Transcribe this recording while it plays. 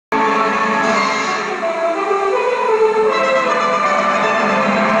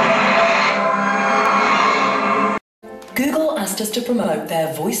tasked us to promote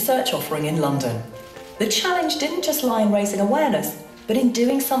their voice search offering in London. The challenge didn't just lie in raising awareness, but in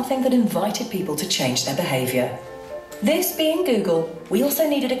doing something that invited people to change their behaviour. This being Google, we also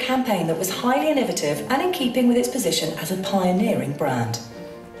needed a campaign that was highly innovative and in keeping with its position as a pioneering brand.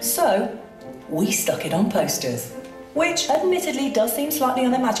 So, we stuck it on posters, which admittedly does seem slightly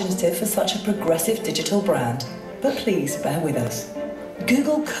unimaginative for such a progressive digital brand, but please bear with us.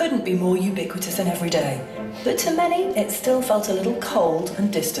 Google couldn't be more ubiquitous and everyday, but to many it still felt a little cold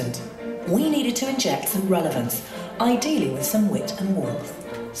and distant. We needed to inject some relevance, ideally with some wit and warmth.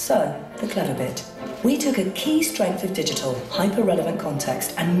 So, the clever bit. We took a key strength of digital, hyper-relevant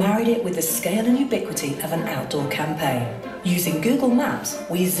context and married it with the scale and ubiquity of an outdoor campaign. Using Google Maps,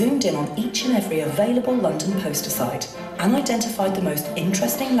 we zoomed in on each and every available London poster site and identified the most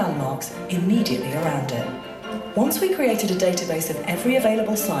interesting landmarks immediately around it. Once we created a database of every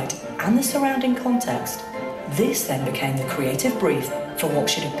available site and the surrounding context, this then became the creative brief for what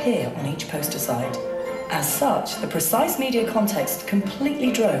should appear on each poster site. As such, the precise media context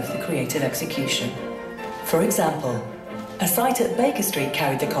completely drove the creative execution. For example, a site at Baker Street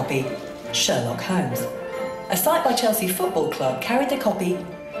carried the copy, Sherlock Holmes. A site by Chelsea Football Club carried the copy,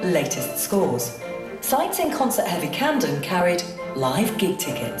 Latest Scores. Sites in concert-heavy Camden carried, Live Gig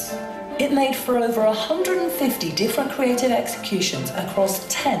Tickets. It made for over 150 different creative executions across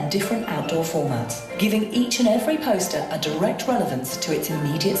 10 different outdoor formats, giving each and every poster a direct relevance to its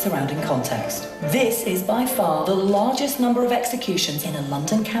immediate surrounding context. This is by far the largest number of executions in a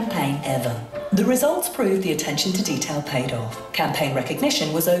London campaign ever. The results proved the attention to detail paid off. Campaign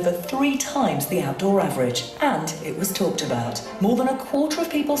recognition was over 3 times the outdoor average, and it was talked about. More than a quarter of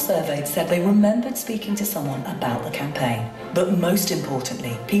people surveyed said they remembered speaking to someone about the campaign. But most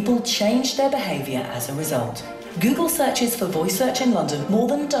importantly, people changed their behaviour as a result. Google searches for voice search in London more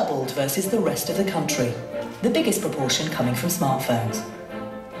than doubled versus the rest of the country, the biggest proportion coming from smartphones.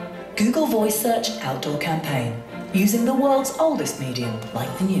 Google Voice Search Outdoor Campaign, using the world's oldest medium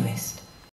like the newest.